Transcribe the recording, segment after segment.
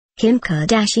Kim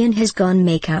Kardashian has gone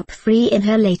makeup-free in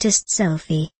her latest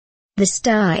selfie. The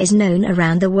star is known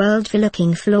around the world for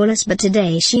looking flawless, but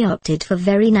today she opted for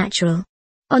very natural.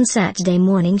 On Saturday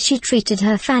morning she treated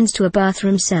her fans to a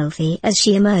bathroom selfie as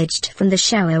she emerged from the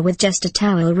shower with just a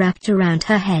towel wrapped around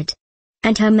her head.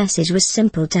 And her message was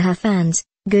simple to her fans: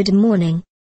 good morning.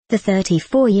 The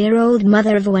 34-year-old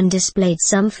mother of one displayed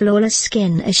some flawless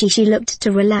skin as she looked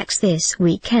to relax this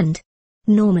weekend.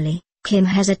 Normally, Kim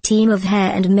has a team of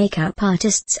hair and makeup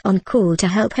artists on call to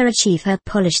help her achieve her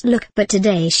polished look, but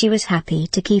today she was happy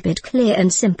to keep it clear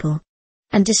and simple.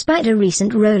 And despite a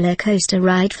recent roller coaster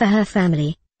ride for her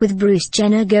family, with Bruce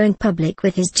Jenner going public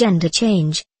with his gender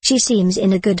change, she seems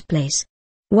in a good place.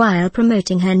 While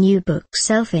promoting her new book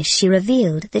Selfish, she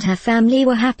revealed that her family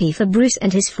were happy for Bruce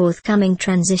and his forthcoming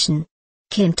transition.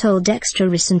 Kim told Extra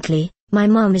recently, "My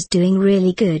mom is doing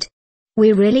really good.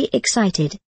 We're really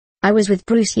excited. I was with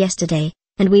Bruce yesterday,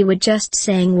 and we were just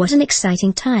saying what an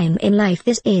exciting time in life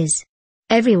this is.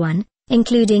 Everyone,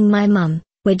 including my mom,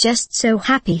 we're just so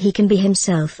happy he can be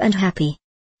himself and happy."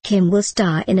 Kim will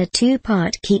star in a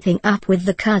two-part Keeping Up with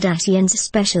the Kardashians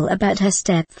special about her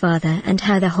stepfather and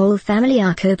how the whole family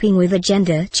are coping with a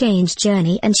gender change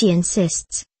journey, and she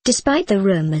insists, despite the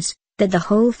rumors, that the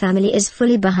whole family is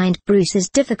fully behind Bruce's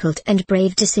difficult and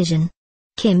brave decision.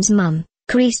 Kim's mum,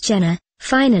 Kris Jenner,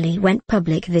 finally went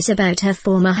public this about her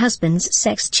former husband's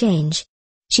sex change.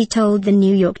 She told the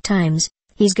New York Times,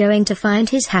 "He's going to find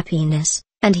his happiness,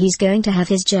 and he's going to have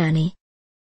his journey.